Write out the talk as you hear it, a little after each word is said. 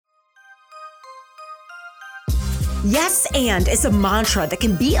Yes and is a mantra that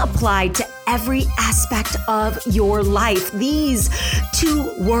can be applied to every aspect of your life. These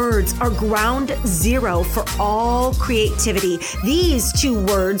two words are ground zero for all creativity. These two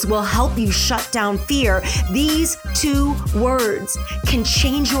words will help you shut down fear. These two words can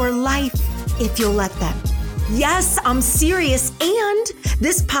change your life if you'll let them. Yes, I'm serious, and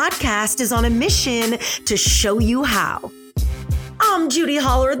this podcast is on a mission to show you how. I'm Judy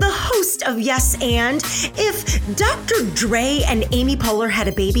Holler, the host of Yes And. If Dr. Dre and Amy Poehler had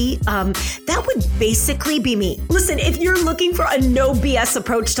a baby, that would basically be me. Listen, if you're looking for a no BS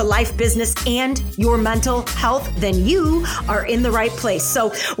approach to life, business, and your mental health, then you are in the right place.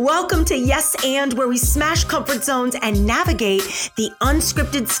 So welcome to Yes And, where we smash comfort zones and navigate the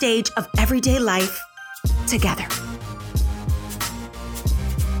unscripted stage of everyday life together.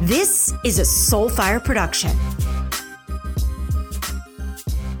 This is a Soulfire production.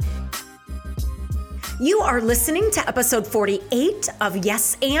 You are listening to episode 48 of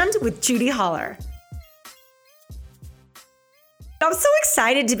Yes And with Judy Holler. I'm so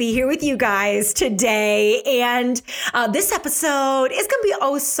excited to be here with you guys today. And this episode is going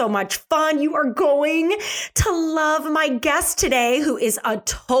to be so much fun. You are going to love my guest today, who is a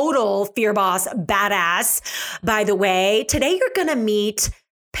total Fear Boss badass. By the way, today you're going to meet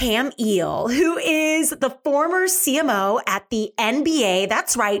Pam Eel, who is the former CMO at the NBA.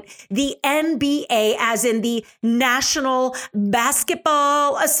 That's right, the NBA, as in the National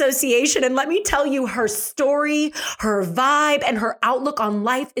Basketball Association. And let me tell you, her story, her vibe, and her outlook on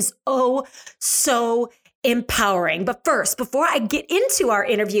life is so empowering. But first, before I get into our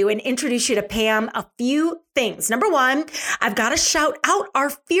interview and introduce you to Pam, a few things. Number one, I've got to shout out our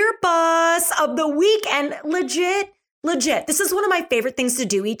Fear Boss of the week. And legit, this is one of my favorite things to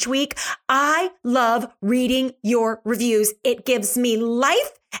do each week. I love reading your reviews. It gives me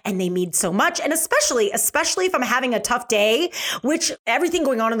life and they mean so much. And especially if I'm having a tough day, which everything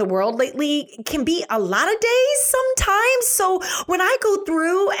going on in the world lately can be a lot of days sometimes. So when I go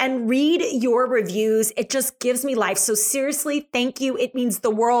through and read your reviews, it just gives me life. So seriously, thank you. It means the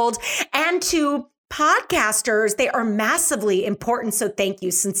world. And to podcasters, they are massively important. So thank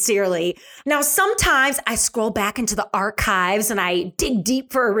you sincerely. Now, sometimes I scroll back into the archives and I dig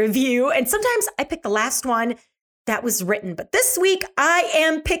deep for a review. And sometimes I pick the last one that was written. But this week I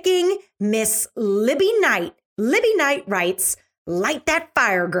am picking Miss Libby Knight. Libby Knight writes, "Light that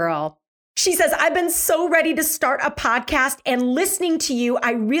fire, girl." She says, "I've been so ready to start a podcast, and listening to you,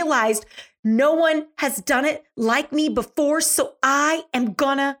 I realized no one has done it like me before, so I am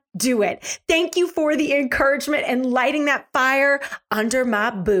gonna do it. Thank you for the encouragement and lighting that fire under my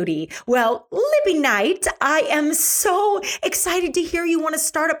booty." Well, Libby Knight, I am so excited to hear you want to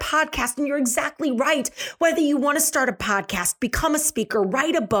start a podcast, and you're exactly right. Whether you want to start a podcast, become a speaker,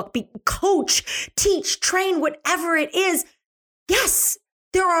 write a book, coach, teach, train, whatever it is, yes,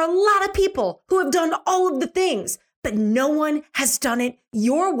 there are a lot of people who have done all of the things. But no one has done it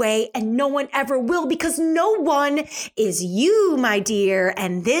your way, and no one ever will, because no one is you, my dear,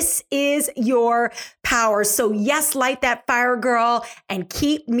 and this is your power. So yes, light that fire, girl, and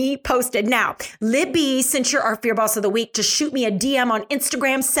keep me posted. Now, Libby, since you're our Fear Boss of the Week, just shoot me a DM on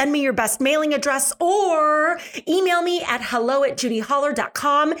Instagram, send me your best mailing address, or email me at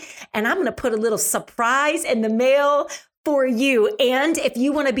hello@judyholler.com, and I'm going to put a little surprise in the mail for you. And if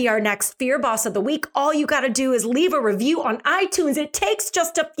you want to be our next Fear Boss of the Week, all you got to do is leave a review on iTunes. It takes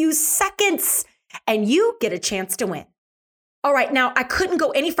just a few seconds and you get a chance to win. All right, now I couldn't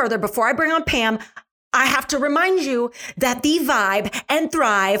go any further. Before I bring on Pam, I have to remind you that the Vibe and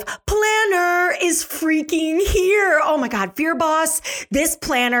Thrive Planner is freaking here. Oh my God, Fear Boss, this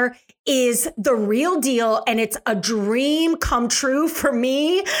planner is the real deal, and it's a dream come true for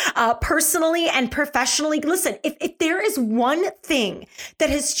me personally and professionally. Listen, if there is one thing that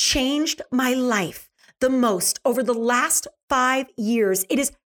has changed my life the most over the last 5 years, it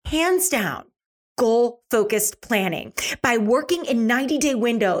is hands down goal-focused planning. By working in 90-day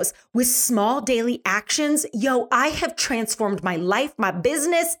windows with small daily actions, I have transformed my life, my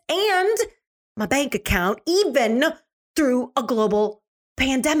business, and my bank account, even through a global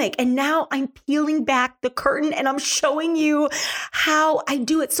pandemic. And now I'm peeling back the curtain and I'm showing you how I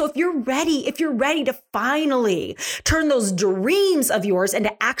do it. So if you're ready to finally turn those dreams of yours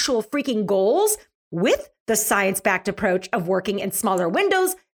into actual freaking goals with the science-backed approach of working in smaller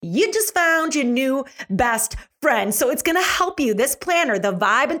windows, you just found your new best friend. So it's going to help you. This planner, the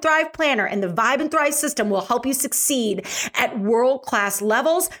Vibe and Thrive Planner and the Vibe and Thrive system will help you succeed at world-class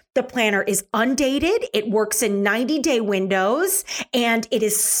levels. The planner is undated. It works in 90-day windows and it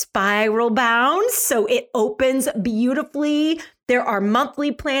is spiral bound. So it opens beautifully. There are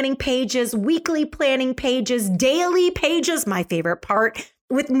monthly planning pages, weekly planning pages, daily pages, my favorite part,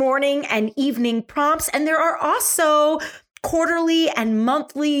 with morning and evening prompts. And there are also quarterly and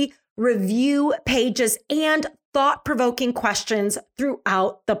monthly review pages and thought-provoking questions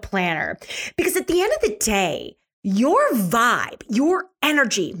throughout the planner. Because at the end of the day, your vibe, your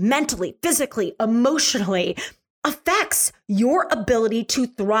energy, mentally, physically, emotionally, affects your ability to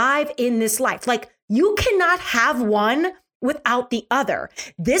thrive in this life. Like, you cannot have one without the other.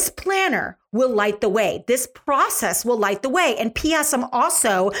 This planner will light the way. This process will light the way. And P.S.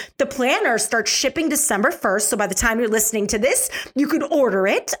 the planner starts shipping December 1st. So by the time you're listening to this, you could order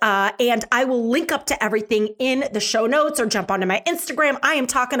it. And I will link up to everything in the show notes or jump onto my Instagram. I am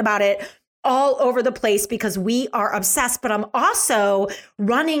talking about it all over the place because we are obsessed, but I'm also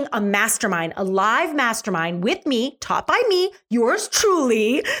running a mastermind, a live mastermind with me, taught by me, yours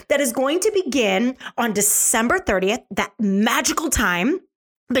truly, that is going to begin on December 30th, that magical time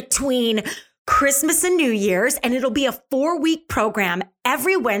between Christmas and New Year's. And it'll be a 4-week program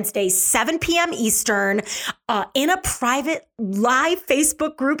every Wednesday, 7 p.m. Eastern, in a private live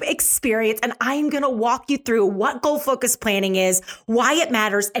Facebook group experience. And I'm going to walk you through what goal focused planning is, why it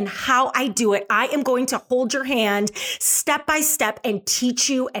matters, and how I do it. I am going to hold your hand step by step and teach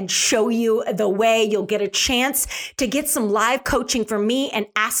you and show you the way. You'll get a chance to get some live coaching from me and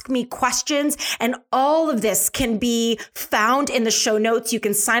ask me questions. And all of this can be found in the show notes. You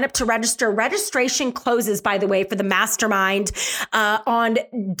can sign up to register. Registration closes, by the way, for the mastermind on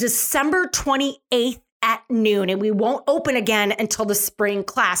December 28th at noon, and we won't open again until the spring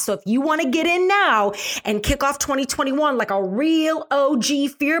class. So if you want to get in now and kick off 2021 like a real OG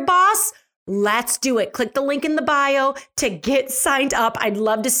Fear Boss, let's do it. Click the link in the bio to get signed up. I'd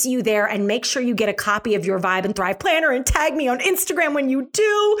love to see you there, and make sure you get a copy of your Vibe and Thrive Planner and tag me on Instagram when you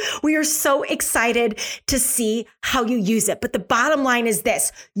do. We are so excited to see how you use it. But the bottom line is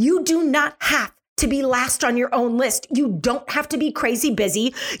this: you do not have to be last on your own list. You don't have to be crazy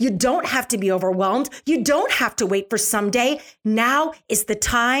busy. You don't have to be overwhelmed. You don't have to wait for someday. Now is the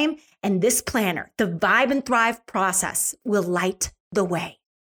time, and this planner, the Vibe and Thrive process, will light the way.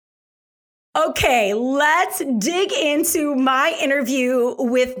 Okay, let's dig into my interview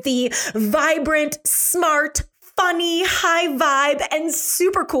with the vibrant, smart, funny, high vibe, and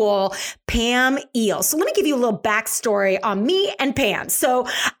super cool Pam Eel. So let me give you a little backstory on me and Pam. So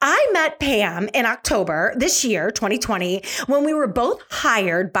I met Pam in October this year, 2020, when we were both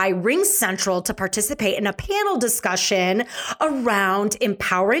hired by RingCentral to participate in a panel discussion around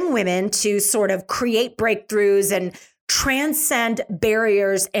empowering women to sort of create breakthroughs and transcend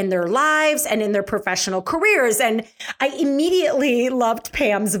barriers in their lives and in their professional careers. And I immediately loved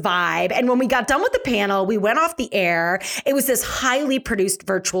Pam's vibe. And when we got done with the panel, we went off the air. It was this highly produced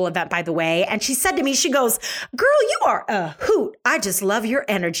virtual event, by the way. And she said to me, she goes, "Girl, you are a hoot. I just love your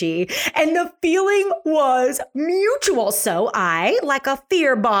energy." And the feeling was mutual. So I, like a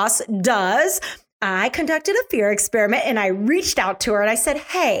fear boss does, I conducted a fear experiment, and I reached out to her and I said,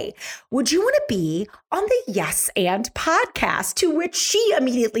 "Hey, would you want to be on the Yes and podcast?" To which she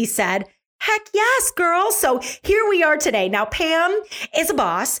immediately said, "Heck yes, girl." So here we are today. Now, Pam is a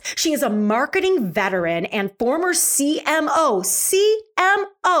boss. She is a marketing veteran and former CMO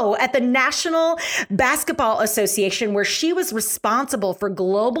at the National Basketball Association, where she was responsible for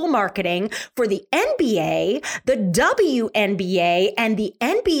global marketing for the NBA, the WNBA, and the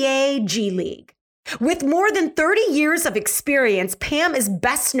NBA G League. With more than 30 years of experience, Pam is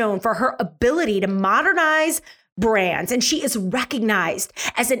best known for her ability to modernize brands, and she is recognized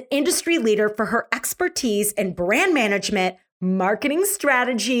as an industry leader for her expertise in brand management, marketing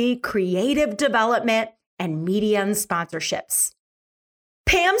strategy, creative development, and media and sponsorships.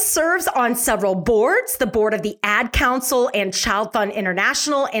 Pam serves on several boards, the board of the Ad Council and Child Fund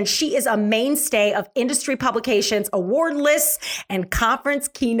International, and she is a mainstay of industry publications, award lists, and conference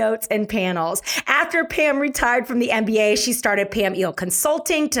keynotes and panels. After Pam retired from the NBA, she started Pam Eel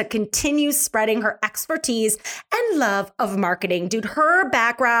Consulting to continue spreading her expertise and love of marketing. Dude, her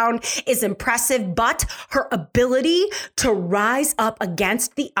background is impressive, but her ability to rise up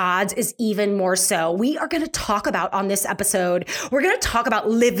against the odds is even more so. We are going to talk about on this episode, we're going to talk about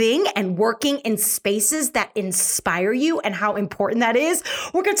living and working in spaces that inspire you and how important that is.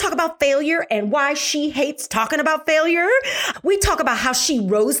 We're going to talk about failure and why she hates talking about failure. We talk about how she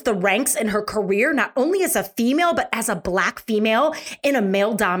rose the ranks in her career, not only as a female, but as a Black female in a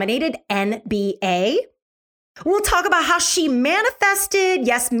male-dominated NBA. We'll talk about how she manifested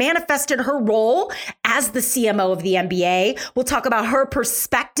her role as the CMO of the NBA. We'll talk about her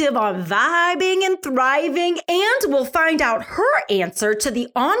perspective on vibing and thriving, and we'll find out her answer to the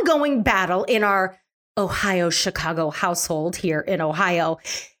ongoing battle in our Ohio, Chicago household here in Ohio.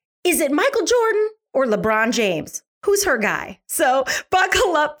 Is it Michael Jordan or LeBron James? Who's her guy? So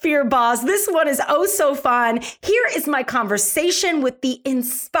buckle up, Fear Boss. This one is oh so fun. Here is my conversation with the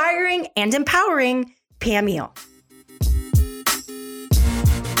inspiring and empowering Pam Eel.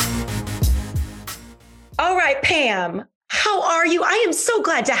 All right, Pam, how are you? I am so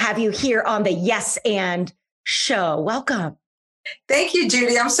glad to have you here on the Yes and Show. Welcome. Thank you,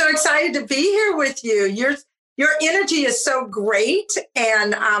 Judy. I'm so excited to be here with you. Your energy is so great,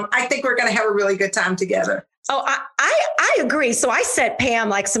 and I think we're going to have a really good time together. Oh, I agree. So I sent Pam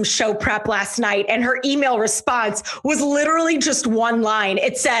like some show prep last night, and her email response was literally just one line.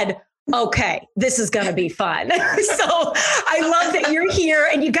 It said, okay, this is going to be fun. So I love that you're here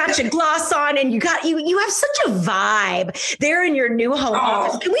and you got your gloss on and you have such a vibe there in your new home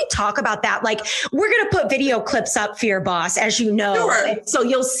office. Can we talk about that? Like, we're going to put video clips up, Fear Boss, as you know. Sure. So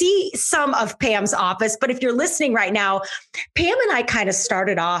you'll see some of Pam's office. But if you're listening right now, Pam and I kind of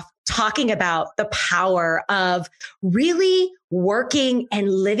started off talking about the power of really working and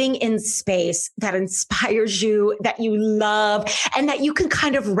living in space that inspires you, that you love, and that you can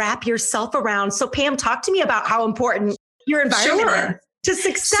kind of wrap yourself around. So Pam, talk to me about how important your environment is to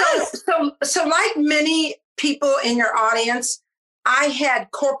success. So like many people in your audience, I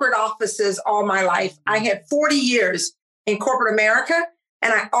had corporate offices all my life. I had 40 years in corporate America,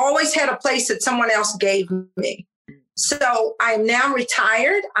 and I always had a place that someone else gave me. So I'm now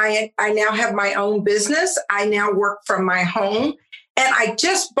retired. I now have my own business. I now work from my home. And I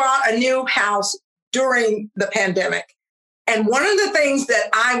just bought a new house during the pandemic. And one of the things that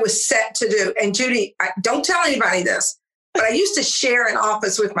I was set to do, and Judy, don't tell anybody this, but I used to share an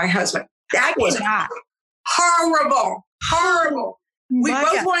office with my husband. That was horrible. We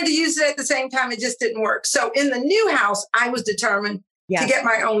both wanted to use it at the same time. It just didn't work. So in the new house, I was determined to get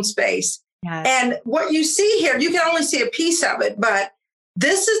my own space. Yes. And what you see here, you can only see a piece of it, but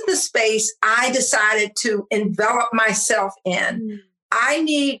this is the space I decided to envelop myself in. I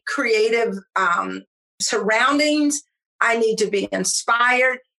need creative surroundings. I need to be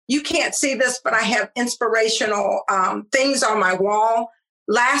inspired. You can't see this, but I have inspirational things on my wall.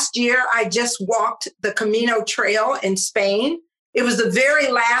 Last year, I just walked the Camino Trail in Spain. It was the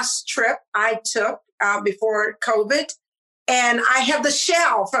very last trip I took before COVID. And I have the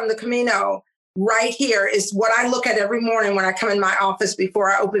shell from the Camino right here is what I look at every morning when I come in my office before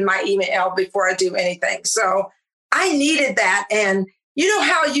I open my email, before I do anything. So I needed that. And you know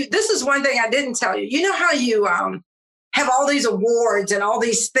how this is one thing I didn't tell you. You know how you have all these awards and all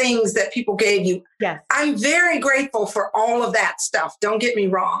these things that people gave you. Yes. I'm very grateful for all of that stuff. Don't get me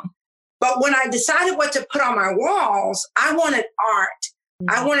wrong. But when I decided what to put on my walls, I wanted art.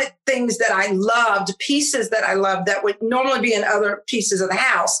 I wanted things that I loved, pieces that I loved that would normally be in other pieces of the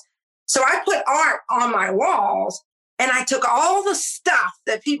house. So I put art on my walls, and I took all the stuff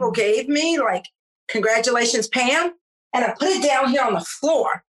that people gave me, like, congratulations, Pam, and I put it down here on the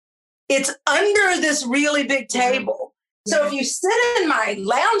floor. It's under this really big table. So if you sit in my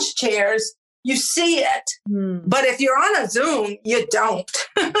lounge chairs, you see it. But if you're on a Zoom, you don't,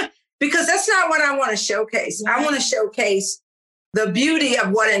 because that's not what I want to showcase. I want to showcase the beauty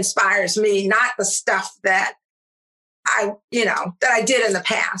of what inspires me, not the stuff that I did in the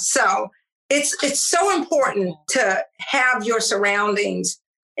past. So it's so important to have your surroundings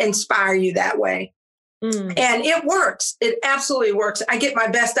inspire you that way. And it works. It absolutely works. I get my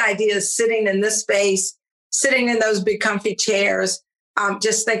best ideas sitting in this space, sitting in those big comfy chairs,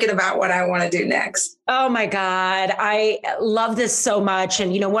 just thinking about what I want to do next. Oh my God. I love this so much.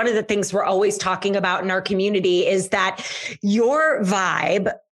 And, one of the things we're always talking about in our community is that your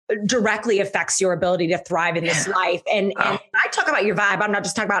vibe directly affects your ability to thrive in this life. And when I talk about your vibe, I'm not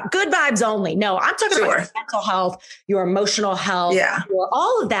just talking about good vibes only. No, I'm talking about your mental health, your emotional health,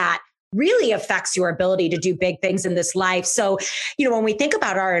 all of that really affects your ability to do big things in this life. So, when we think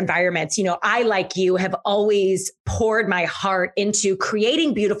about our environments, I, like you, have always poured my heart into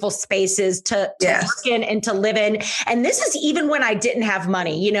creating beautiful spaces to work in and to live in. And this is even when I didn't have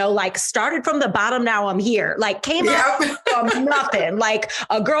money, like started from the bottom. Now I'm here, like came up from nothing, like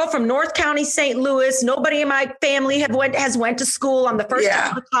a girl from North County, St. Louis. Nobody in my family has went to school. I'm the first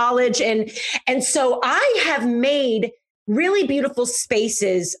to go to college. And so I have made really beautiful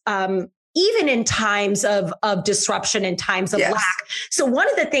spaces, even in times of disruption and times of lack. So one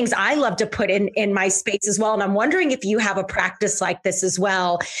of the things I love to put in my space as well, and I'm wondering if you have a practice like this as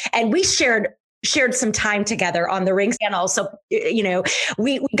well. And we shared some time together on the Ring channel. So,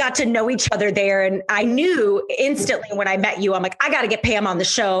 we got to know each other there. And I knew instantly when I met you, I'm like, I got to get Pam on the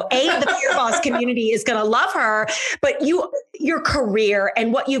show. The Fear Boss community is going to love her. But you your career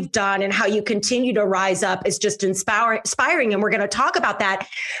and what you've done and how you continue to rise up is just inspiring. And we're going to talk about that.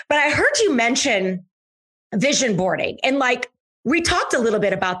 But I heard you mention vision boarding, and like, we talked a little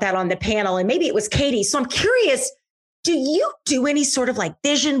bit about that on the panel, and maybe it was Katie. So I'm curious, do you do any sort of like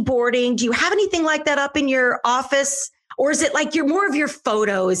vision boarding? Do you have anything like that up in your office? Or is it like you're more of your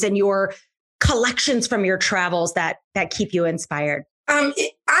photos and your collections from your travels that keep you inspired?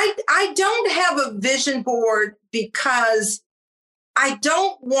 I don't have a vision board because I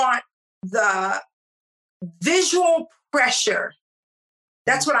don't want the visual pressure.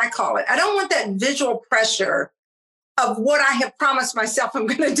 That's what I call it. I don't want that visual pressure of what I have promised myself I'm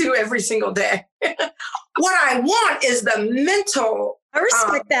going to do every single day. What I want is the mental I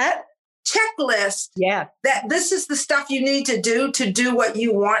respect that checklist. Yeah. That this is the stuff you need to do what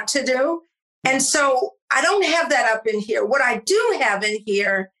you want to do. And so I don't have that up in here. What I do have in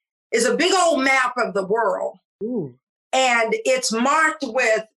here is a big old map of the world. Ooh. And it's marked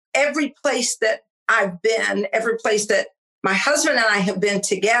with every place that I've been, every place that my husband and I have been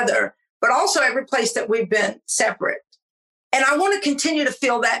together, but also every place that we've been separate. And I want to continue to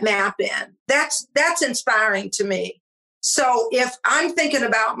fill that map in. That's inspiring to me. So if I'm thinking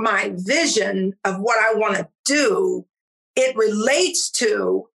about my vision of what I want to do, it relates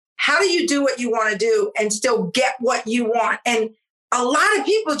to how do you do what you want to do and still get what you want? And a lot of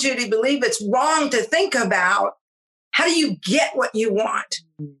people, Judy, believe it's wrong to think about how do you get what you want?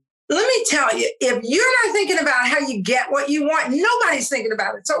 Let me tell you, if you're not thinking about how you get what you want, nobody's thinking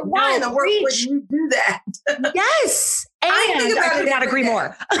about it. So why in the world would you do that? Yes. And I could not agree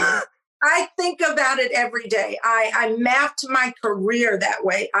more. I think about it every day. I mapped my career that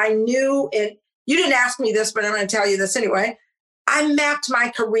way. I knew it. You didn't ask me this, but I'm going to tell you this anyway. I mapped my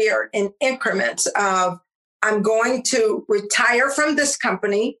career in increments of I'm going to retire from this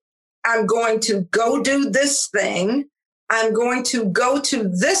company. I'm going to go do this thing. I'm going to go to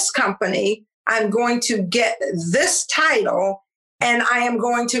this company. I'm going to get this title, and I am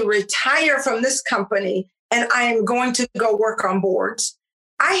going to retire from this company, and I am going to go work on boards.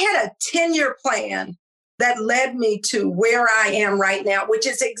 I had a 10-year plan that led me to where I am right now, which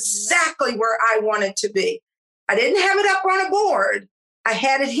is exactly where I wanted to be. I didn't have it up on a board. I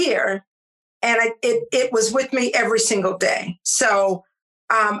had it here, and it was with me every single day. So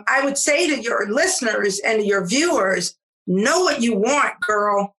I would say to your listeners and to your viewers, know what you want,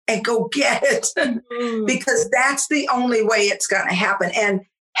 girl, and go get it because that's the only way it's going to happen. And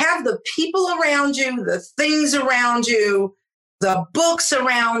have the people around you, the things around you, the books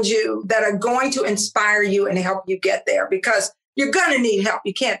around you that are going to inspire you and help you get there because you're going to need help.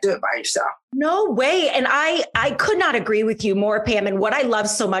 You can't do it by yourself. No way. And I could not agree with you more, Pam. And what I love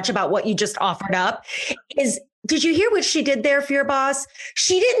so much about what you just offered up is, did you hear what she did there for your boss?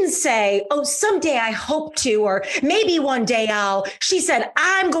 She didn't say, oh, someday I hope to, or maybe one day she said,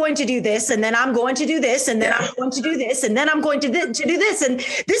 I'm going to do this, and then I'm going to do this, and then I'm going to do this, and then I'm going to do this. And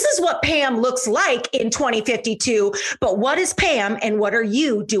this is what Pam looks like in 2052. But what is Pam and what are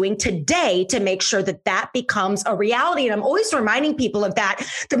you doing today to make sure that that becomes a reality? And I'm always reminding people of that.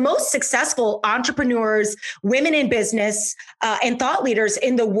 The most successful entrepreneurs, women in business, and thought leaders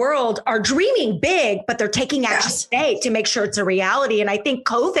in the world are dreaming big, but they're taking action today to make sure it's a reality. And I think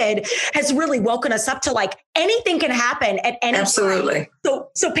COVID has really woken us up to like anything can happen at any Absolutely. time.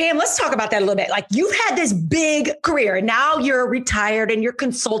 So Pam, let's talk about that a little bit. Like you've had this big career and now you're retired and you're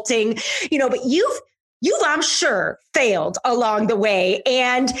consulting, but you've I'm sure failed along the way.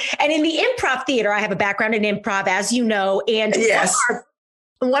 And in the improv theater, I have a background in improv, as you know, and yes.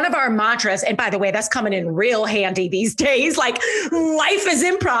 One of our mantras, and by the way, that's coming in real handy these days, like life is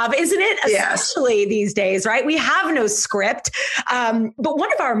improv, isn't it? Yes. Especially these days, right? We have no script. But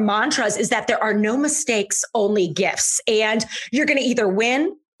one of our mantras is that there are no mistakes, only gifts. And you're going to either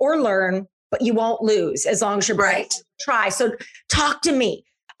win or learn, but you won't lose as long as you're right. Try. So talk to me.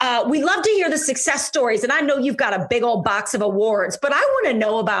 We love to hear the success stories. And I know you've got a big old box of awards, but I want to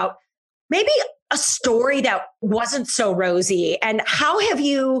know about maybe a story that wasn't so rosy, and how have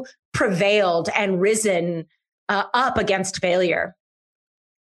you prevailed and risen up against failure?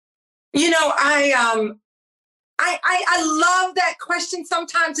 I love that question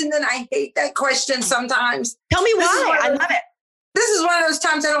sometimes, and then I hate that question sometimes. Tell me why. I love it. This is one of those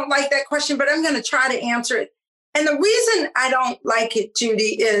times I don't like that question, but I'm going to try to answer it. And the reason I don't like it,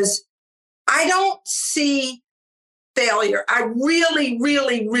 Judy, is I don't see failure. I really,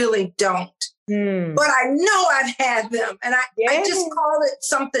 really, really don't. But I know I've had them, and I just call it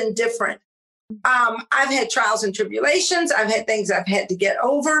something different. I've had trials and tribulations. I've had things I've had to get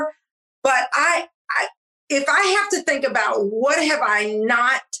over. But if I have to think about what have I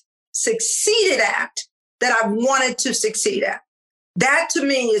not succeeded at, that I've wanted to succeed at. That to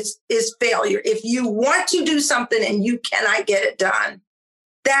me is failure. If you want to do something and you cannot get it done,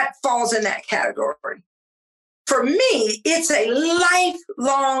 that falls in that category. For me, it's a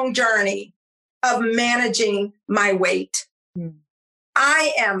lifelong journey of managing my weight.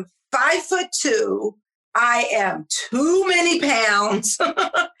 I am 5'2". I am too many pounds.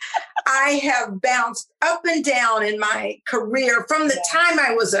 I have bounced up and down in my career from the time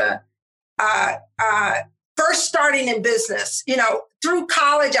I was first starting in business. Through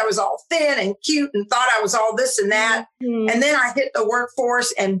college, I was all thin and cute and thought I was all this and that. And then I hit the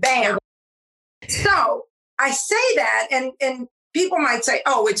workforce and bam. So I say that and people might say,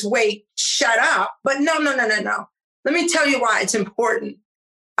 oh, it's weight, shut up. But no. Let me tell you why it's important.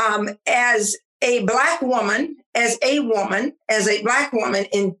 As a Black woman, as a Black woman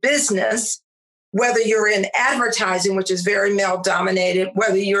in business, whether you're in advertising, which is very male dominated,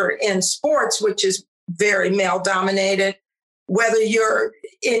 whether you're in sports, which is very male dominated, whether you're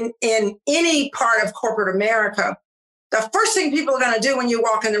in any part of corporate America, the first thing people are going to do when you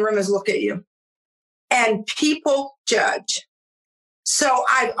walk in the room is look at you. And people judge. So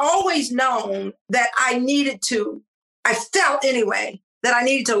I've always known that I felt anyway, that I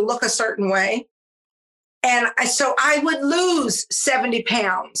needed to look a certain way. And so I would lose 70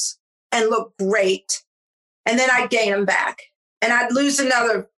 pounds and look great. And then I'd gain them back. And I'd lose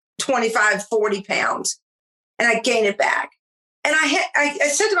another 25, 40 pounds. And I'd gain it back. And I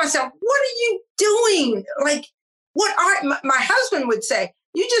said to myself, what are you doing? Like, my husband would say,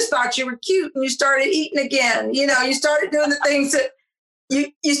 you just thought you were cute and you started eating again. You started doing the things that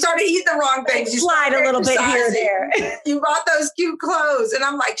you started eating the wrong things. You slide a little bit here and there. You bought those cute clothes. And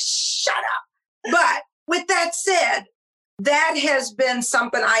I'm like, shut up. But with that said, that has been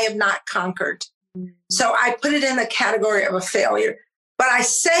something I have not conquered. So I put it in the category of a failure. But I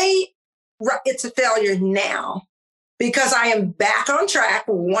say it's a failure now because I am back on track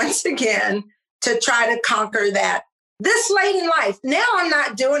once again to try to conquer that this late in life. Now I'm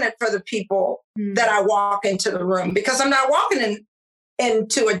not doing it for the people that I walk into the room because I'm not walking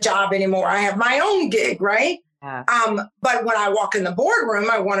into a job anymore. I have my own gig, right? Yeah. But when I walk in the boardroom,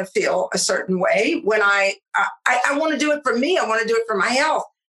 I want to feel a certain way. When I want to do it for me. I want to do it for my health.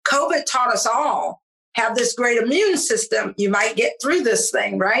 COVID taught us all have this great immune system. You might get through this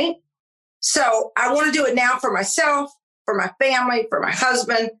thing, right? So I want to do it now for myself, for my family, for my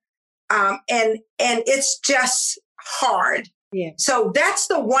husband. And it's just hard. Yeah. So that's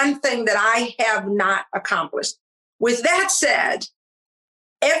the one thing that I have not accomplished. With that said,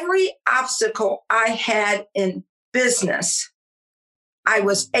 every obstacle I had in business, I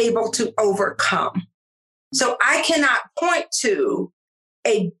was able to overcome. So I cannot point to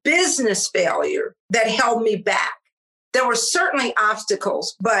a business failure that held me back. There were certainly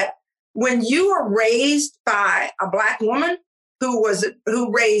obstacles, but when you were raised by a Black woman who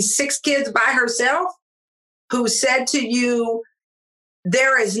raised 6 kids by herself, who said to you,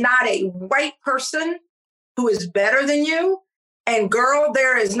 there is not a white person who is better than you. And girl,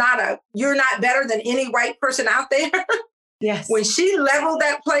 you're not better than any white person out there. Yes. When she leveled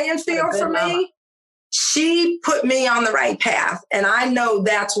that playing field for me, she put me on the right path. And I know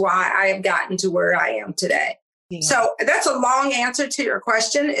that's why I have gotten to where I am today. Yeah. So that's a long answer to your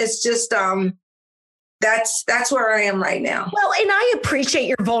question. It's just, that's where I am right now. Well, and I appreciate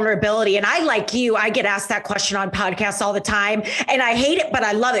your vulnerability. And I, like you, I get asked that question on podcasts all the time. And I hate it, but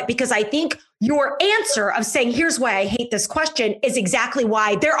I love it because I think your answer of saying, here's why I hate this question is exactly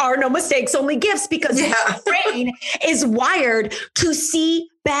why there are no mistakes, only gifts, because your brain is wired to see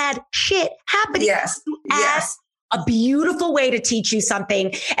bad shit happening. Yes. Yes. A beautiful way to teach you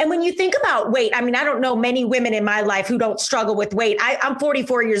something. And when you think about weight, I mean, I don't know many women in my life who don't struggle with weight. I'm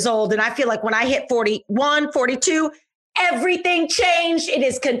 44 years old. And I feel like when I hit 41, 42, everything changed. It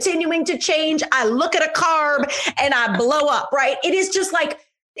is continuing to change. I look at a carb and I blow up, right? It is just like,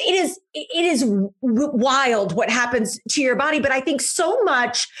 it is wild what happens to your body. But I think so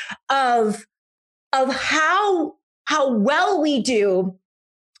much of how well we do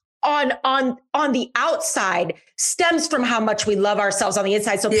on the outside stems from how much we love ourselves on the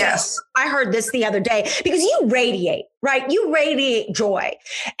inside. So yes, I heard this the other day because you radiate, right? You radiate joy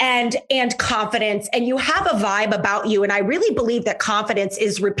and confidence, and you have a vibe about you. And I really believe that confidence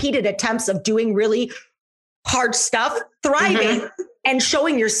is repeated attempts of doing really hard stuff, thriving and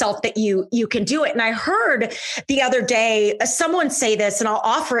showing yourself that you can do it. And I heard the other day someone say this, and I'll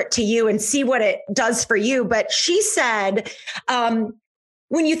offer it to you and see what it does for you. But she said,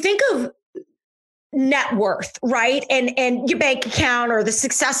 when you think of net worth, right? And your bank account or the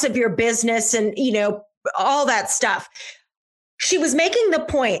success of your business and, all that stuff, she was making the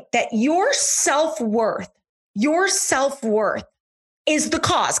point that your self-worth is the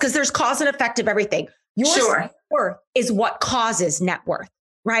cause, because there's cause and effect of everything. Your self-worth is what causes net worth,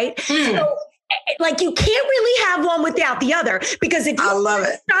 right? So like you can't really have one without the other, because if you have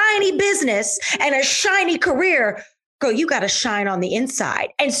a shiny business and a shiny career, girl, you got to shine on the inside.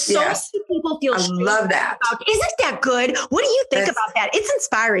 And so many people feel I love that. Isn't that good? What do you think about that? It's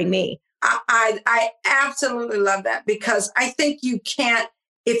inspiring me. I absolutely love that, because I think you can't,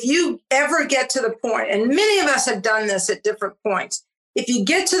 if you ever get to the point, and many of us have done this at different points, if you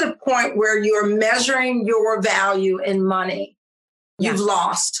get to the point where you're measuring your value in money, you've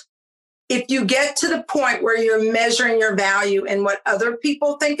lost. If you get to the point where you're measuring your value in what other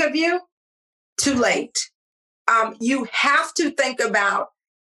people think of you, too late. You have to think about,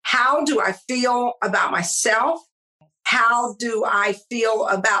 how do I feel about myself? How do I feel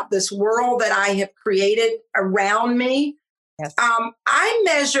about this world that I have created around me? Yes. I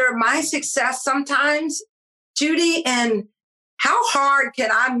measure my success sometimes, Judy, and how hard can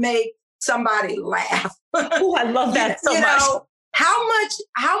I make somebody laugh? Oh, I love that so much. Know, how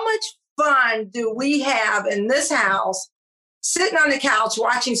much fun do we have in this house sitting on the couch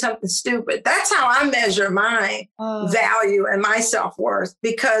watching something stupid? That's how I measure my value and my self-worth.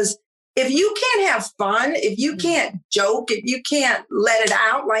 Because if you can't have fun, if you can't joke, if you can't let it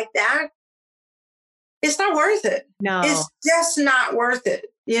out like that, it's not worth it. No, it's just not worth it,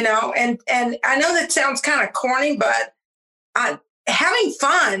 you know? And I know that sounds kind of corny, but having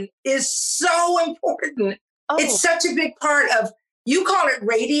fun is so important. It's such a big part of, you call it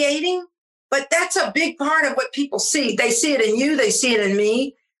radiating, but that's a big part of what people see. They see it in you. They see it in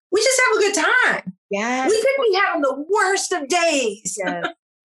me. We just have a good time. Yes. We could be having the worst of days. Yes.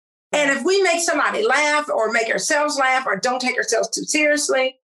 And if we make somebody laugh or make ourselves laugh or don't take ourselves too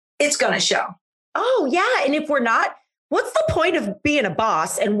seriously, it's going to show. Oh, yeah. And if we're not, what's the point of being a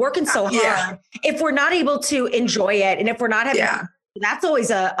boss and working so hard if we're not able to enjoy it? And if we're not having, that's always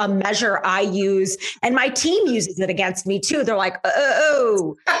a measure I use. And my team uses it against me too. They're like,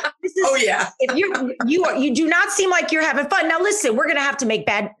 if you do not seem like you're having fun. Now, listen, we're going to have to make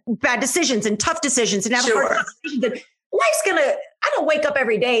bad decisions and tough decisions and have hard decisions. Life's I don't wake up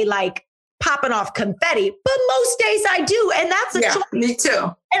every day like popping off confetti, but most days I do. And that's a choice. Me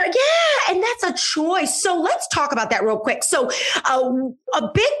too. And that's a choice. So let's talk about that real quick. So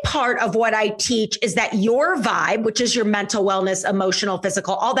a big part of what I teach is that your vibe, which is your mental wellness, emotional,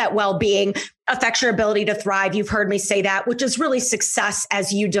 physical, all that well-being, affects your ability to thrive. You've heard me say that, which is really success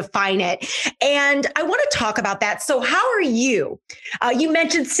as you define it. And I want to talk about that. So how are you? You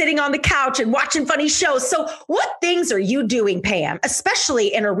mentioned sitting on the couch and watching funny shows. So what things are you doing, Pam,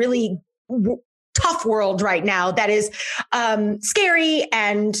 especially in a really tough world right now that is scary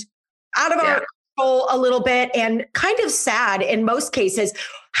and out of our control a little bit and kind of sad in most cases?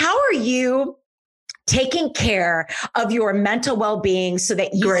 How are you taking care of your mental well-being so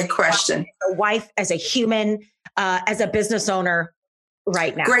that you Great question. As a wife, as a human, as a business owner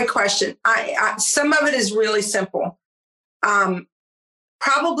right now? Great question. I some of it is really simple.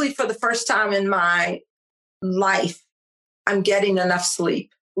 Probably for the first time in my life, I'm getting enough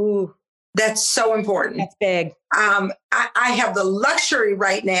sleep. Ooh. That's so important. That's big. I have the luxury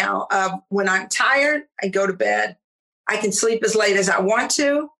right now of, when I'm tired, I go to bed. I can sleep as late as I want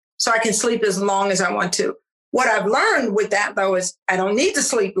to, so I can sleep as long as I want to. What I've learned with that, though, is I don't need to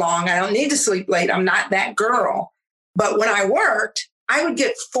sleep long. I don't need to sleep late. I'm not that girl. But when I worked, I would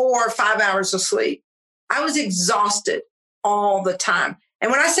get 4 or 5 hours of sleep. I was exhausted all the time. And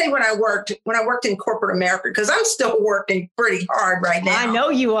when I say when I worked in corporate America, because I'm still working pretty hard right now. I know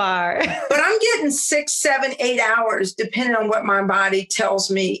you are. But I'm getting 6, 7, 8 hours, depending on what my body tells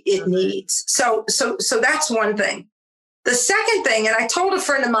me it needs. So that's one thing. The second thing, and I told a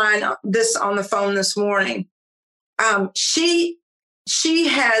friend of mine this on the phone this morning, she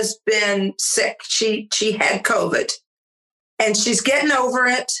has been sick. She had COVID and she's getting over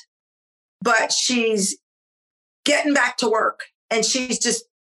it, but she's getting back to work. And she's just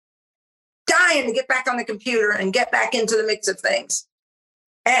dying to get back on the computer and get back into the mix of things.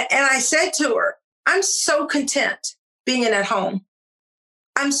 And I said to her, I'm so content being at home.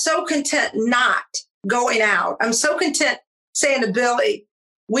 I'm so content not going out. I'm so content saying to Billy,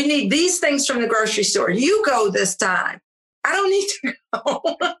 we need these things from the grocery store. You go this time. I don't need to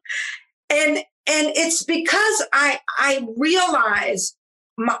go. And it's because I realize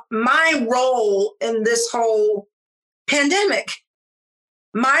my role in this whole pandemic.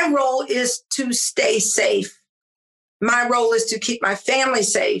 My role is to stay safe. My role is to keep my family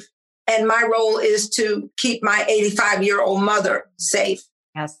safe. And my role is to keep my 85-year-old mother safe.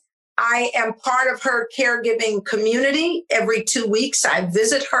 Yes. I am part of her caregiving community. Every 2 weeks, I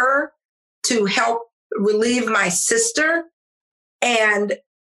visit her to help relieve my sister. And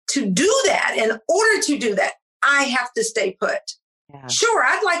to do that, in order to do that, I have to stay put. Yeah. Sure,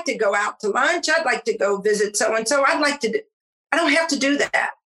 I'd like to go out to lunch. I'd like to go visit so-and-so. I don't have to do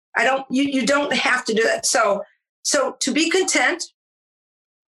that. You don't have to do that. So to be content,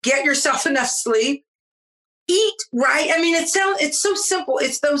 get yourself enough sleep, eat right. I mean, it's so simple.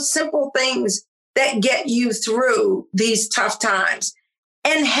 It's those simple things that get you through these tough times,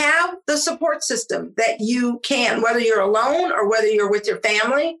 and have the support system that you can, whether you're alone or whether you're with your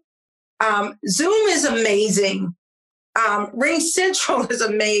family. Zoom is amazing. Ring Central is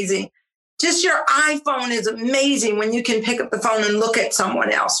amazing. Just your iPhone is amazing when you can pick up the phone and look at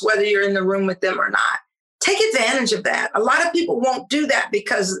someone else, whether you're in the room with them or not. Take advantage of that. A lot of people won't do that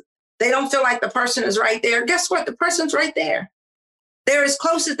because they don't feel like the person is right there. Guess what? The person's right there. They're as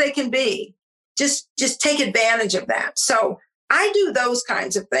close as they can be. Just take advantage of that. So I do those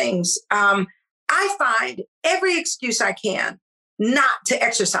kinds of things. I find every excuse I can not to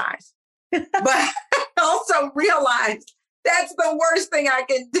exercise, but I also realize that's the worst thing I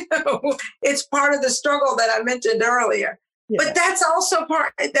can do. It's part of the struggle that I mentioned earlier. Yeah. But that's also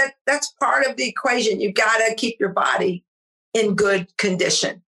that's part of the equation. You got to keep your body in good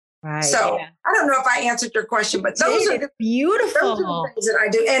condition. Right. So yeah. I don't know if I answered your question, but those are beautiful. Those are the things that I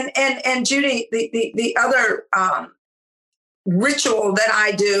do. And Judy, the other ritual that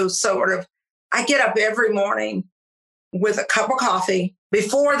I do, I get up every morning with a cup of coffee.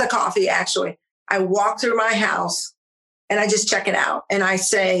 Before the coffee, actually, I walk through my house and I just check it out. And I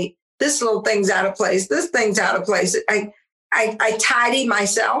say, this little thing's out of place. This thing's out of place. I tidy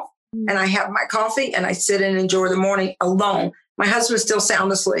myself and I have my coffee and I sit and enjoy the morning alone. My husband's still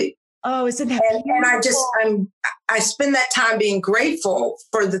sound asleep. Oh, isn't that beautiful? And I spend that time being grateful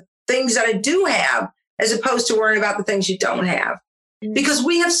for the things that I do have, as opposed to worrying about the things you don't have. Because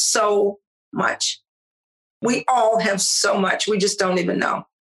we have so much. We all have so much. We just don't even know.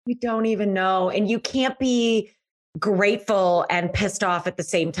 We don't even know. And you can't be grateful and pissed off at the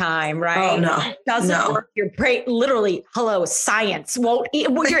same time, right? Oh, no. It doesn't work. Your brain, literally, hello, science won't.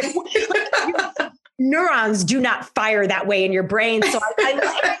 Neurons do not fire that way in your brain. So I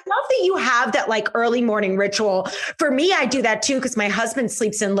love that you have that like early morning ritual. For me, I do that too, because my husband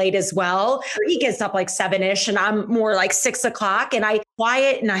sleeps in late as well. He gets up like 7-ish and I'm more like 6 o'clock, and I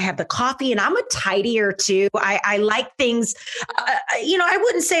quiet and I have the coffee, and I'm a tidier too. I like things, I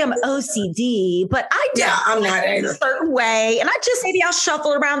wouldn't say I'm OCD, but I'm not in a certain way. And maybe I'll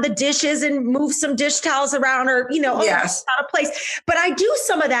shuffle around the dishes and move some dish towels around, or, yes, out of place. But I do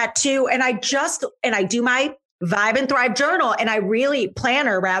some of that too. And I do my Vibe and Thrive journal, and I really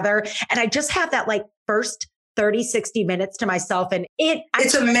planner rather. And I just have that like first 30, 60 minutes to myself. And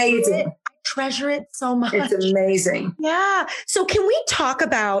it's amazing. I treasure it so much. It's amazing. Yeah. So can we talk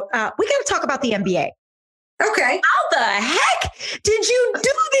about, we got to talk about the MBA. Okay. How the heck did you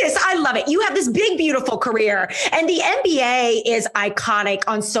do this? I love it. You have this big, beautiful career, and the MBA is iconic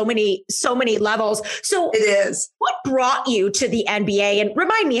on so many levels. So it is. What brought you to the MBA? And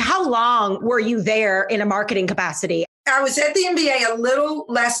remind me, how long were you there in a marketing capacity? I was at the MBA a little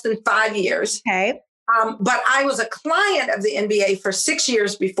less than 5 years. Okay. But I was a client of the MBA for 6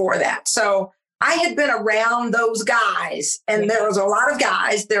 years before that. So I had been around those guys, and there was a lot of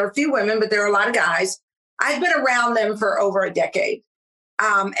guys. There are a few women, but there are a lot of guys. I've been around them for over a decade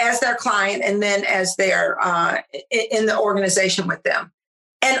as their client, and then as their in the organization with them.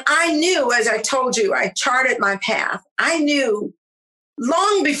 And I knew, as I told you, I charted my path. I knew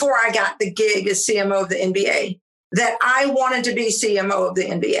long before I got the gig as CMO of the NBA that I wanted to be CMO of the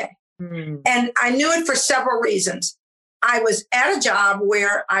NBA. Mm. And I knew it for several reasons. I was at a job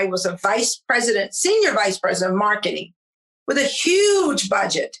where I was a senior vice president of marketing with a huge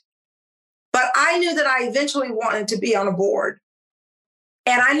budget. But I knew that I eventually wanted to be on a board.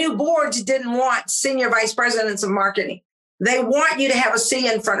 And I knew boards didn't want senior vice presidents of marketing. They want you to have a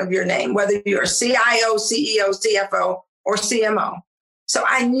C in front of your name, whether you're a CIO, CEO, CFO, or CMO. So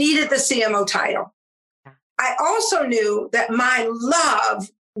I needed the CMO title. I also knew that my love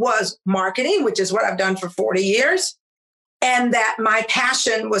was marketing, which is what I've done for 40 years, and that my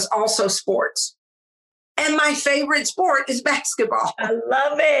passion was also sports. And my favorite sport is basketball. I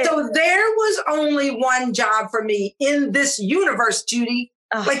love it. So there was only one job for me in this universe, Judy,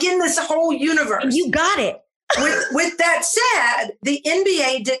 like in this whole universe. And you got it. With that said, the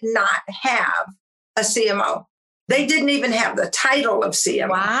NBA did not have a CMO. They didn't even have the title of CMO.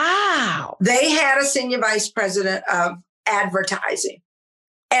 Wow. They had a senior vice president of advertising.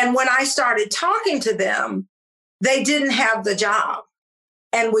 And when I started talking to them, they didn't have the job.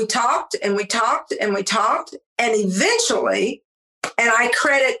 And we talked and we talked and we talked. And eventually, and I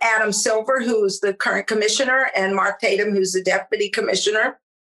credit Adam Silver, who's the current commissioner, and Mark Tatum, who's the deputy commissioner.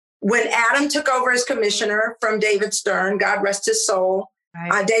 When Adam took over as commissioner from David Stern, God rest his soul,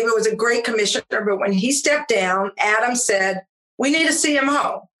 right. David was a great commissioner, but when he stepped down, Adam said, we need a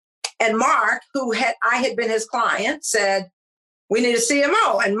CMO. And Mark, I had been his client, said, we need a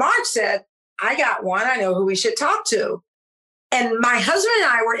CMO. And Mark said, I got one. I know who we should talk to. And my husband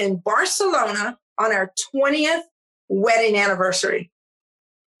and I were in Barcelona on our 20th wedding anniversary.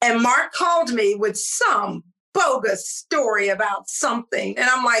 And Mark called me with some bogus story about something. And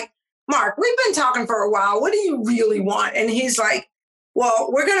I'm like, Mark, we've been talking for a while. What do you really want? And he's like, well,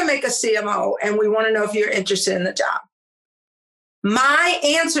 we're going to make a CMO and we want to know if you're interested in the job. My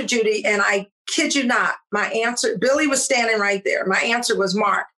answer, Judy, and I kid you not, my answer, Billy was standing right there. My answer was,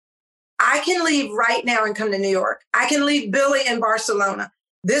 Mark, I can leave right now and come to New York. I can leave Billy in Barcelona.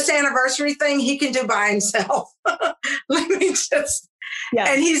 This anniversary thing he can do by himself. Let me just. Yeah.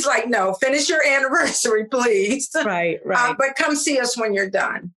 And he's like, no, finish your anniversary, please. Right. But come see us when you're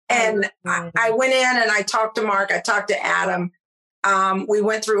done. And I went in and I talked to Mark. I talked to Adam. We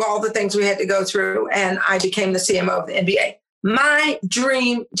went through all the things we had to go through, and I became the CMO of the NBA. My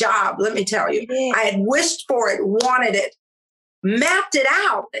dream job, let me tell you. I had wished for it, wanted it, mapped it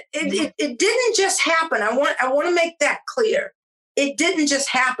out. It didn't just happen. I want to make that clear. It didn't just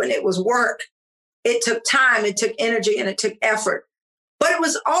happen. It was work. It took time, it took energy, and it took effort. But it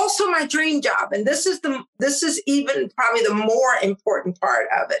was also my dream job. And this is even probably the more important part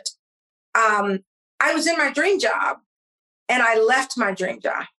of it. I was in my dream job and I left my dream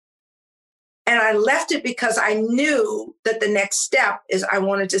job. And I left it because I knew that the next step is I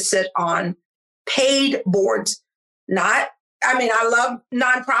wanted to sit on paid boards. I love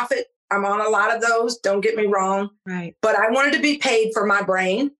nonprofit. I'm on a lot of those. Don't get me wrong. Right. But I wanted to be paid for my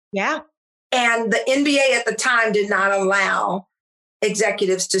brain. Yeah. And the NBA at the time did not allow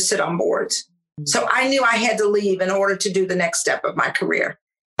executives to sit on boards. So I knew I had to leave in order to do the next step of my career.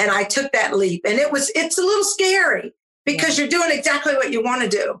 And I took that leap. And it's a little scary because you're doing exactly what you want to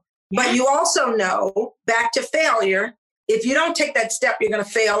do. Yeah. But you also know, back to failure, if you don't take that step, you're going to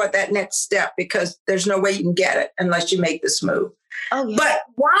fail at that next step because there's no way you can get it unless you make this move. Oh, yeah. But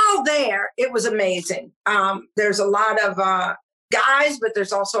while there, it was amazing. There's a lot of guys, but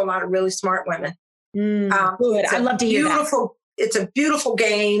there's also a lot of really smart women. Good. I'd love to hear that. It's a beautiful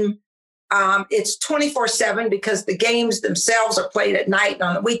game. It's 24/7 because the games themselves are played at night and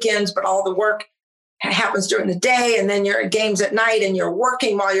on the weekends, but all the work happens during the day. And then you're at games at night and you're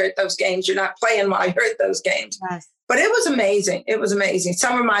working while you're at those games. You're not playing while you're at those games. Yes. But it was amazing. It was amazing.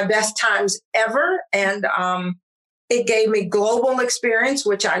 Some of my best times ever. And it gave me global experience,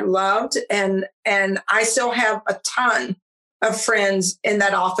 which I loved. And I still have a ton of friends in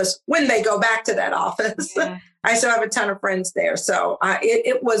that office when they go back to that office. Yeah. I still have a ton of friends there. So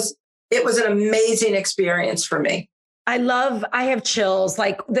it was an amazing experience for me. I have chills.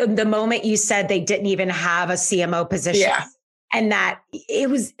 Like the moment you said they didn't even have a CMO position. Yeah. And that it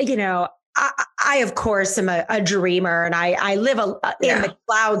was, I of course am a dreamer and I live in the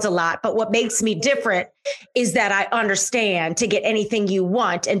clouds a lot. But what makes me different is that I understand to get anything you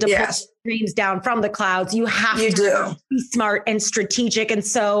want and to put dreams down from the clouds, you have to be smart and strategic. And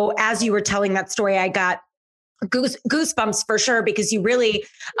so as you were telling that story, I got goosebumps for sure, because you really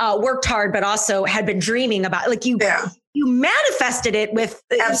worked hard, but also had been dreaming about, like you manifested it with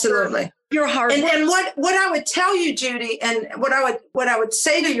absolutely your hard work. And what I would tell you, Judy, and what I would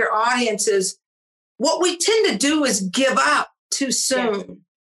say to your audience is, what we tend to do is give up too soon.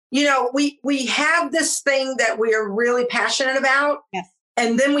 Yes. We have this thing that we are really passionate about. Yes.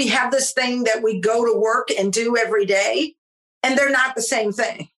 And then we have this thing that we go to work and do every day, and they're not the same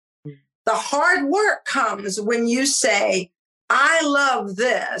thing. The hard work comes when you say, I love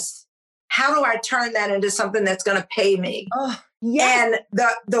this. How do I turn that into something that's going to pay me? Oh, yes.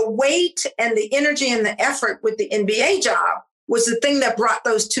 And the weight and the energy and the effort with the NBA job was the thing that brought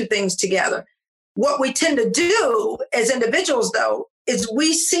those two things together. What we tend to do as individuals, though, is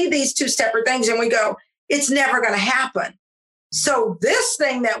we see these two separate things and we go, it's never going to happen. So this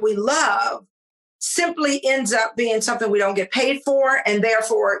thing that we love simply ends up being something we don't get paid for. And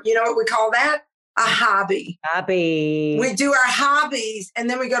therefore, you know what we call that? A hobby. We do our hobbies and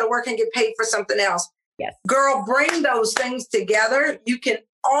then we go to work and get paid for something else. Yes. Girl, bring those things together. You can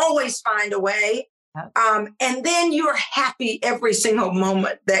always find a way. And then you're happy every single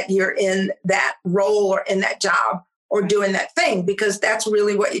moment that you're in that role or in that job or doing that thing, because that's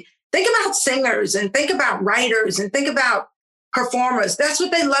really what you think about. Singers and think about writers and think about performers. That's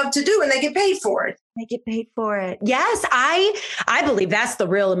what they love to do and they get paid for it. They get paid for it. Yes, I believe that's the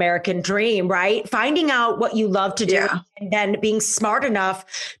real American dream, right? Finding out what you love to do and then being smart enough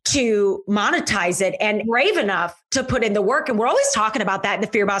to monetize it and brave enough to put in the work. And we're always talking about that in the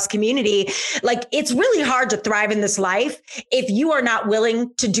Fear Boss community. Like, it's really hard to thrive in this life if you are not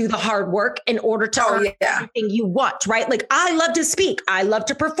willing to do the hard work in order to earn everything you want, right? Like, I love to speak. I love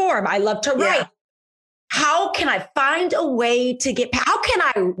to perform. I love to write. How can I find a way to get, how can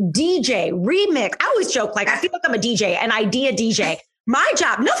I DJ, remix? I always joke, like, I feel like I'm a DJ, an idea DJ. My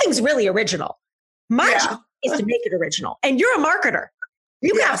job, nothing's really original. My job is to make it original. And you're a marketer.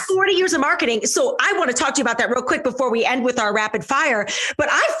 You have 40 years of marketing. So I want to talk to you about that real quick before we end with our rapid fire. But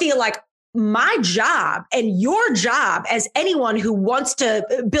I feel like my job and your job as anyone who wants to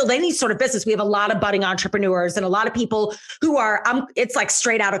build any sort of business, we have a lot of budding entrepreneurs and a lot of people who are, it's like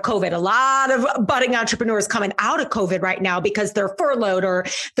straight out of COVID, a lot of budding entrepreneurs coming out of COVID right now because they're furloughed or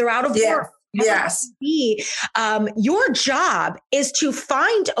they're out of work. Yes. Your job is to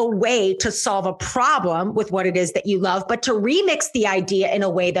find a way to solve a problem with what it is that you love, but to remix the idea in a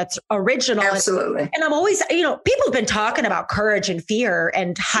way that's original. Absolutely. And I'm always, people have been talking about courage and fear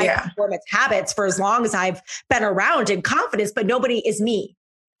and high performance habits for as long as I've been around, and confidence, but nobody is me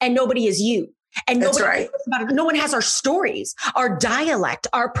and nobody is you. And no one has our stories, our dialect,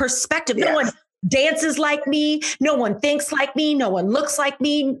 our perspective. No one dances like me. No one thinks like me. No one looks like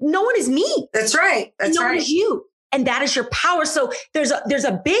me. No one is me. That's right. No one is you. And that is your power. So there's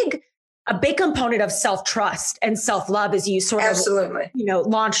a big component of self-trust and self-love as you sort of,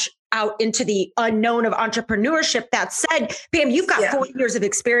 launch out into the unknown of entrepreneurship. That said, Pam, you've got 40 years of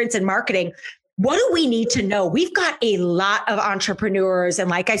experience in marketing. What do we need to know? We've got a lot of entrepreneurs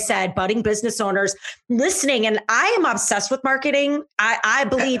and, like I said, budding business owners listening. And I am obsessed with marketing. I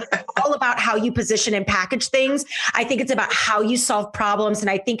believe it's all about how you position and package things. I think it's about how you solve problems. And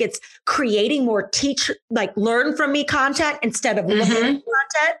I think it's creating more learn from me content instead of looking at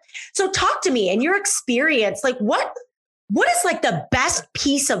content. So talk to me and your experience. Like, what is like the best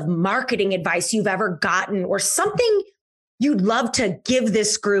piece of marketing advice you've ever gotten, or something you'd love to give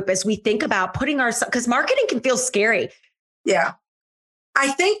this group as we think about putting ourselves, because marketing can feel scary. Yeah.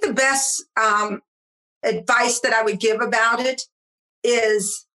 I think the best advice that I would give about it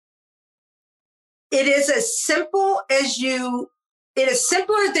is as simple as it is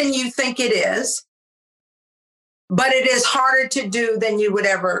simpler than you think it is, but it is harder to do than you would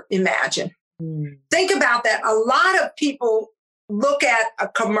ever imagine. Think about that. A lot of people look at a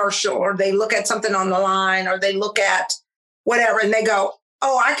commercial, or they look at something on the line, or they look at whatever, and they go,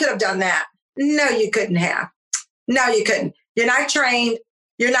 oh, I could have done that. No, you couldn't have. No, you couldn't. You're not trained.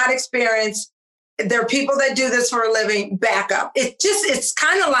 You're not experienced. There are people that do this for a living. Back up. It's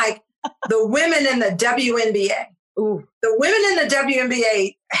kind of like the women in the WNBA. Ooh. The women in the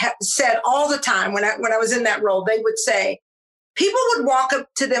WNBA said all the time when I was in that role, they would say, people would walk up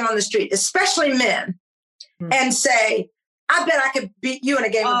to them on the street, especially men, and say, I bet I could beat you in a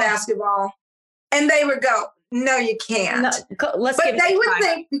game of basketball. And they would go, no, you can't. But they would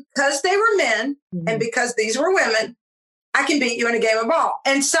think, because they were men and because these were women, I can beat you in a game of ball.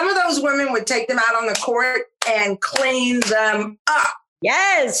 And some of those women would take them out on the court and clean them up.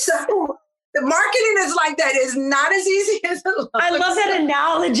 Yes. So the marketing is like that. It's not as easy as it looks. I love that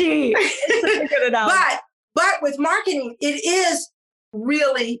analogy. It's such a good analogy. But with marketing, it is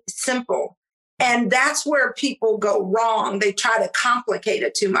really simple. And that's where people go wrong. They try to complicate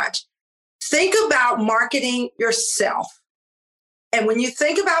it too much. Think about marketing yourself. And when you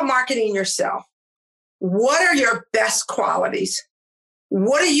think about marketing yourself, what are your best qualities?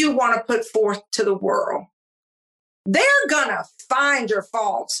 What do you want to put forth to the world? They're going to find your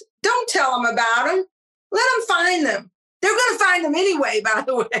faults. Don't tell them about them. Let them find them. They're going to find them anyway, by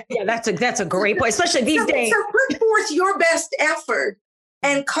the way. Yeah, that's a great point, especially these days. So put forth your best effort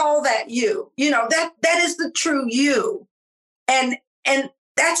and call that you. That is the true you. And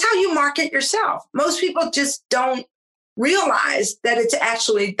that's how you market yourself. Most people just don't realize that it's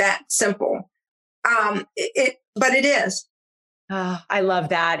actually that simple. But it is. I love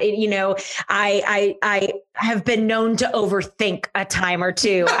that. I have been known to overthink a time or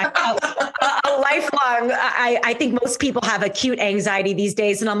two. A lifelong. I think most people have acute anxiety these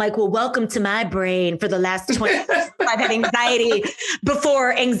days, and I'm like, well, welcome to my brain. For the last 20 years, I've had anxiety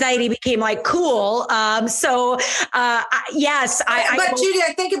before anxiety became like cool. Yes. But Judy,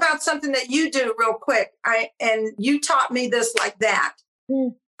 I think about something that you do real quick. And you taught me this like that.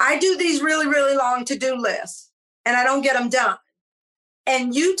 I do these really, really long to-do lists, and I don't get them done.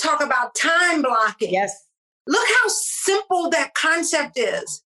 And you talk about time blocking. Yes. Look how simple that concept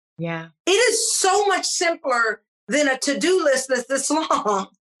is. Yeah. It is so much simpler than a to-do list that's this long.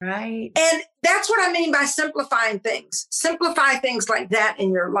 Right. And that's what I mean by simplifying things. Simplify things like that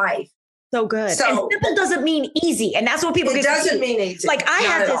in your life. So good. So and simple doesn't mean easy. And that's what people it get doesn't confused. mean easy. Like I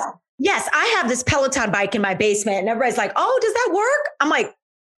have this. Yes, I have this Peloton bike in my basement and everybody's like, oh, does that work? I'm like,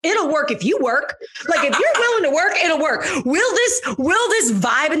 it'll work if you work. Like if you're willing to work, it'll work. Will this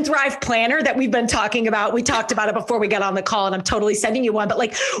Vibe and Thrive planner that we've been talking about? We talked about it before we got on the call and I'm totally sending you one, but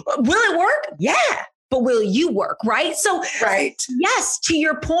like, will it work? Yeah. But will you work? Right. So right. Yes, to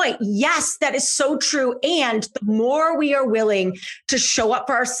your point. Yes, that is so true. And the more we are willing to show up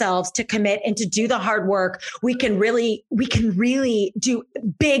for ourselves, to commit and to do the hard work, we can really do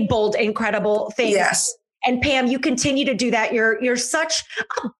big, bold, incredible things. Yes. And Pam, you continue to do that. You're such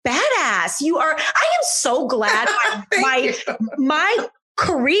a badass. You are. I am so glad my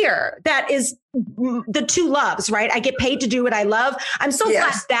career that is the two loves, right? I get paid to do what I love. I'm so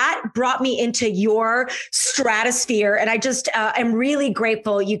glad that brought me into your stratosphere. And I just am really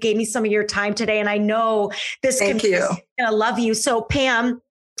grateful you gave me some of your time today. And I know this community is gonna love you. So Pam,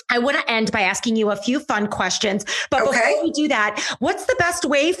 I want to end by asking you a few fun questions, but before we do that, what's the best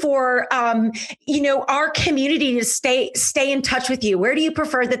way for, our community to stay in touch with you? Where do you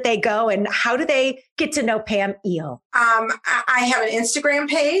prefer that they go and how do they get to know Pam Eel? I have an Instagram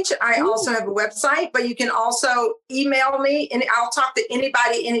page. I also have a website, but you can also email me and I'll talk to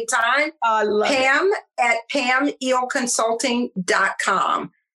anybody anytime. Pam at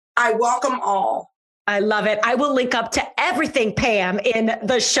PamEelConsulting.com. I welcome all. I love it. I will link up to everything, Pam, in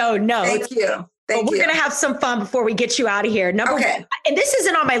the show notes. Thank you. We're going to have some fun before we get you out of here. Number one, and this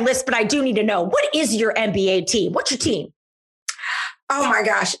isn't on my list, but I do need to know, what is your NBA team? What's your team? Oh my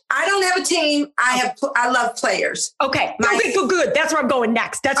gosh. I don't have a team. I love players. Okay. Good. That's where I'm going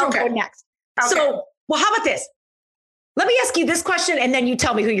next. Okay. So, well, how about this? Let me ask you this question and then you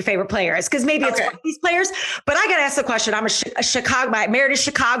tell me who your favorite player is. Cause maybe it's one of these players, but I got to ask the question. I'm a Chicago, I married a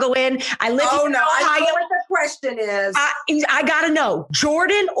Chicagoan. I live in Ohio. I know what the question is. I got to know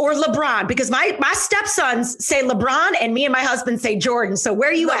Jordan or LeBron because my stepsons say LeBron and me and my husband say Jordan. So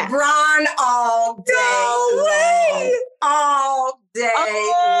where are you at? LeBron all day. No way. All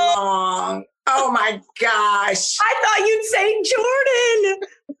day long. Oh my gosh. I thought you'd say Jordan.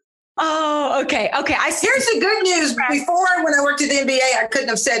 Oh, okay. Here's the good news. Before, when I worked at the NBA, I couldn't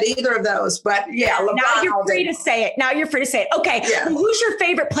have said either of those. But yeah, LeBron. Now you're free to say it. Okay. Yeah. Well, who's your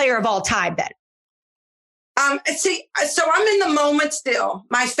favorite player of all time then? So I'm in the moment still.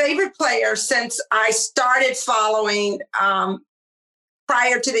 My favorite player since I started following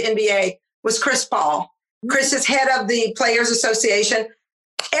prior to the NBA was Chris Paul. Chris is head of the Players Association.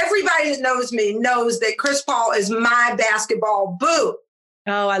 Everybody that knows me knows that Chris Paul is my basketball boo.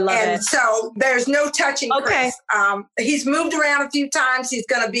 Oh, I love it. And so there's no touching Chris. He's moved around a few times. He's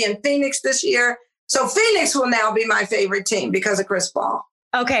going to be in Phoenix this year. So Phoenix will now be my favorite team because of Chris Paul.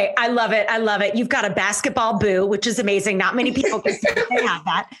 Okay. I love it. You've got a basketball boo, which is amazing. Not many people can say they have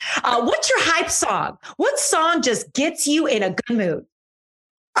that. What's your hype song? What song just gets you in a good mood?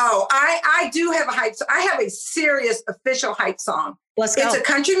 Oh, I do have a hype song. I have a serious official hype song. Let's go. It's a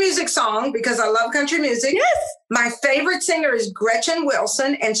country music song because I love country music. Yes. My favorite singer is Gretchen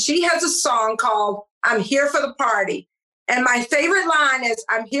Wilson, and she has a song called I'm Here for the Party. And my favorite line is,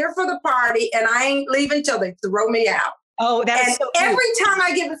 I'm here for the party, and I ain't leaving till they throw me out. Oh, that's so cute. Every time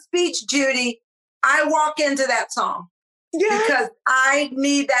I give a speech, Judy, I walk into that song. Yes. Because I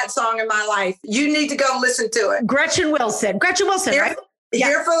need that song in my life. You need to go listen to it. Gretchen Wilson, right?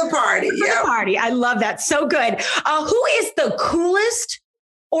 Here for the party. The party. I love that. So good. Who is the coolest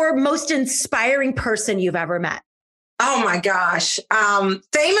or most inspiring person you've ever met? Oh my gosh.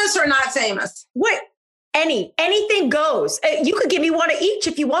 Famous or not famous? What? Anything goes. You could give me one of each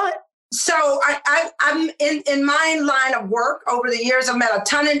if you want. So I'm in my line of work over the years. I've met a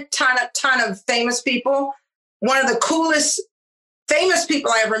ton of famous people. One of the coolest famous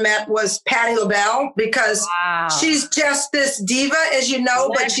people I ever met was Patti LaBelle because she's just this diva, as you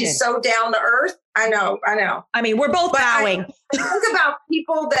know, but she's so down to earth. I know. I mean, we're both bowing. I think about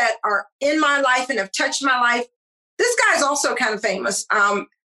people that are in my life and have touched my life. This guy's also kind of famous. I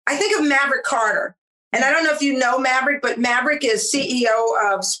think of Maverick Carter. And I don't know if you know Maverick, but Maverick is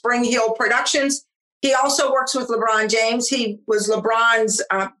CEO of Spring Hill Productions. He also works with LeBron James. He was LeBron's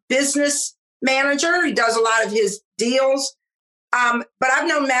business manager. He does a lot of his deals. But I've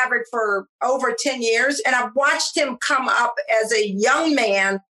known Maverick for over 10 years, and I've watched him come up as a young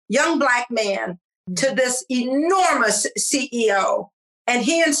Black man, to this enormous CEO. And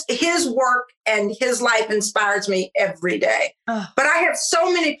his work and his life inspires me every day. But I have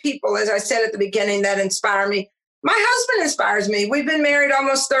so many people, as I said at the beginning, that inspire me. My husband inspires me. We've been married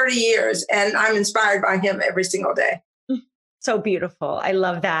almost 30 years, and I'm inspired by him every single day. So beautiful. I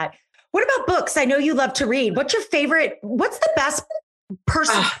love that. What about books? I know you love to read. What's the best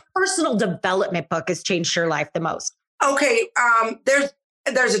personal development book has changed your life the most? Okay.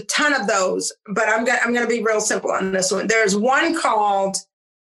 There's a ton of those, but I'm going to be real simple on this one. There's one called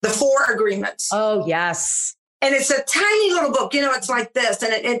The 4 Agreements. Oh, yes. And it's a tiny little book, it's like this.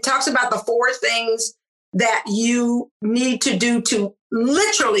 And it talks about the 4 things that you need to do to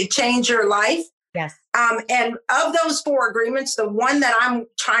literally change your life. Yes. And of those 4 agreements, the one that I'm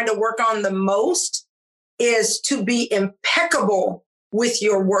trying to work on the most is to be impeccable with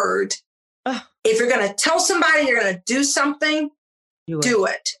your word. Ugh. If you're going to tell somebody you're going to do something, do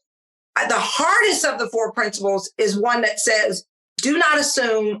it. The hardest of the 4 principles is one that says, do not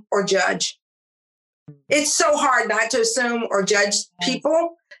assume or judge. It's so hard not to assume or judge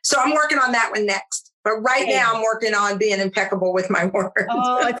people. So I'm working on that one next. But right now I'm working on being impeccable with my word.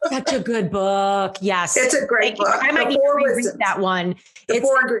 Oh, it's such a good book. Yes. It's a great book. I might need to reread that one. The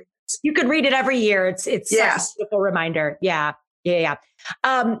 4 Agreements. You could read it every year. It's yes. Such a beautiful reminder. Yeah.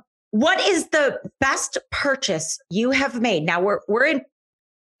 What is the best purchase you have made? Now we're in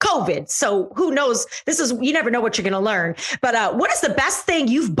COVID, so who knows? You never know what you're going to learn. But what is the best thing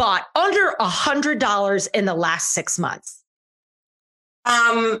you've bought under $100 in the last 6 months?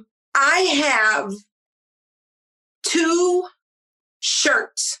 I have 2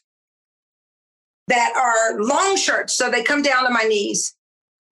 shirts that are long shirts, so they come down to my knees.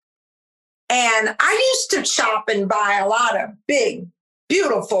 And I used to shop and buy a lot of big,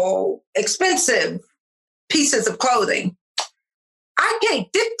 beautiful, expensive pieces of clothing. I paid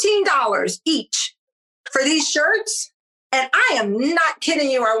 $15 each for these shirts, and I am not kidding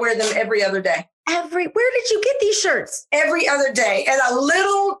you. I wear them every other day. Where did you get these shirts? Every other day at a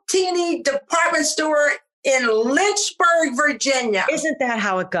little teeny department store in Lynchburg, Virginia. Isn't that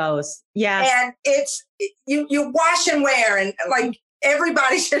how it goes? Yeah. And it's you wash and wear, and like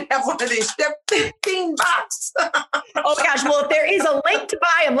everybody should have one of these. They're $15. Oh my gosh. Well, if there is a link to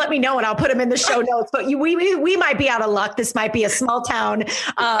buy them, let me know and I'll put them in the show notes. But we might be out of luck. This might be a small town,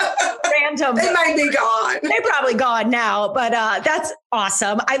 random. They might be gone. They're probably gone now, but that's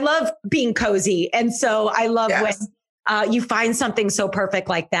awesome. I love being cozy. And so I love when you find something so perfect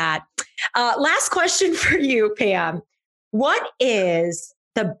like that. Last question for you, Pam. What is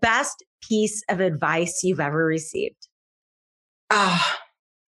the best piece of advice you've ever received?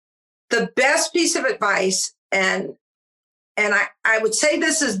 The best piece of advice, and I would say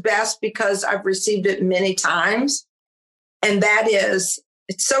this is best because I've received it many times, and that is,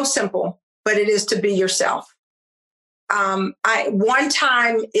 it's so simple, but it is to be yourself. One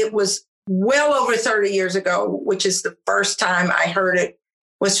time, it was well over 30 years ago, which is the first time I heard it,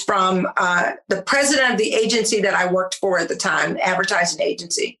 was from the president of the agency that I worked for at the time, advertising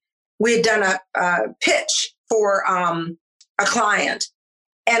agency. We had done a pitch for a client.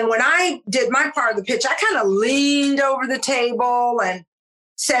 And when I did my part of the pitch, I kind of leaned over the table and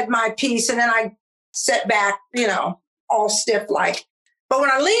said my piece. And then I sat back, all stiff like. But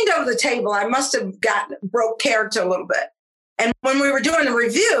when I leaned over the table, I must have broke character a little bit. And when we were doing the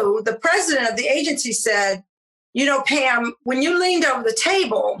review, the president of the agency said, Pam, when you leaned over the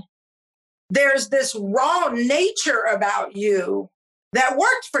table, there's this raw nature about you that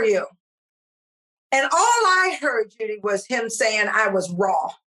worked for you. And all I heard, Judy, was him saying I was raw.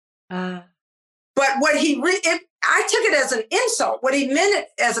 But what I took it as an insult. What he meant it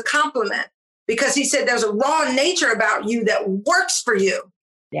as a compliment, because he said there's a raw nature about you that works for you.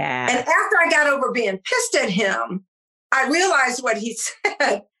 Yeah. And after I got over being pissed at him, I realized what he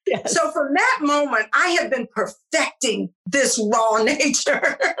said. Yes. So from that moment, I have been perfecting this raw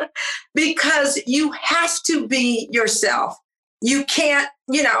nature because you have to be yourself. You can't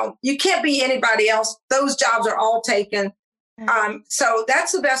be anybody else. Those jobs are all taken. So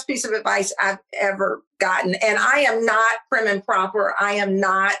that's the best piece of advice I've ever gotten. And I am not prim and proper. I am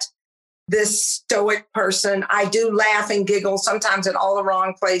not this stoic person. I do laugh and giggle sometimes in all the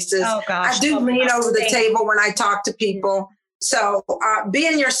wrong places. Oh, gosh. I do lean over the table when I talk to people. So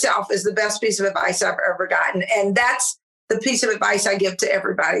being yourself is the best piece of advice I've ever gotten. And that's the piece of advice I give to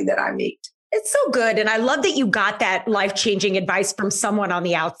everybody that I meet. It's so good. And I love that you got that life-changing advice from someone on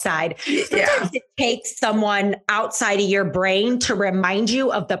the outside. Sometimes it takes someone outside of your brain to remind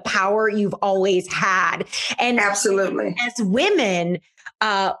you of the power you've always had. And absolutely, as women,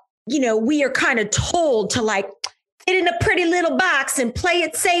 we are kind of told to fit in a pretty little box and play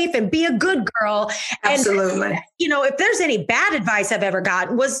it safe and be a good girl. Absolutely. And, if there's any bad advice I've ever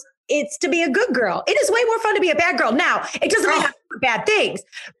gotten it's to be a good girl. It is way more fun to be a bad girl. Now, it doesn't mean I do bad things,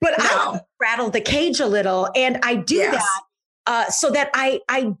 but I rattle the cage a little, and I do that so that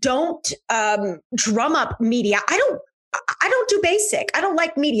I don't drum up media. I don't do basic. I don't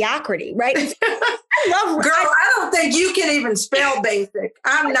like mediocrity, right? I love Girl, I don't think you can even spell basic.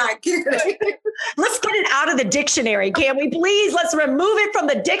 I'm not kidding. Let's get it out of the dictionary, can we please? Let's remove it from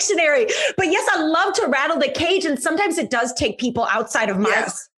the dictionary. But yes, I love to rattle the cage. And sometimes it does take people outside of my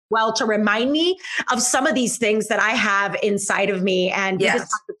well to remind me of some of these things that I have inside of me. And you just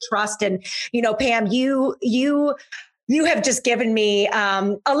have to trust. And, Pam, you have just given me a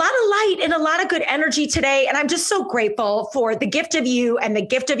lot of light and a lot of good energy today. And I'm just so grateful for the gift of you and the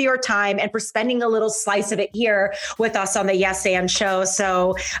gift of your time and for spending a little slice of it here with us on the Yes And Show.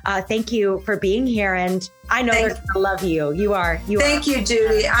 So thank you for being here. And I know they're going to love you. You are. Thank you,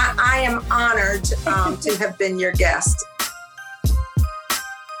 Judy. I am honored to have been your guest.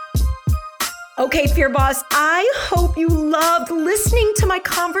 Okay, Fear Boss, I hope you loved listening to my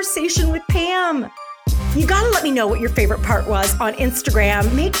conversation with Pam. You gotta let me know what your favorite part was on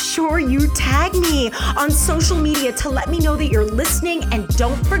Instagram. Make sure you tag me on social media to let me know that you're listening. And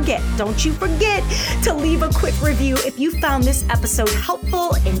don't you forget to leave a quick review if you found this episode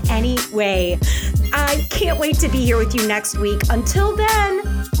helpful in any way. I can't wait to be here with you next week. Until then,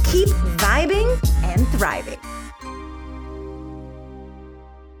 keep vibing and thriving.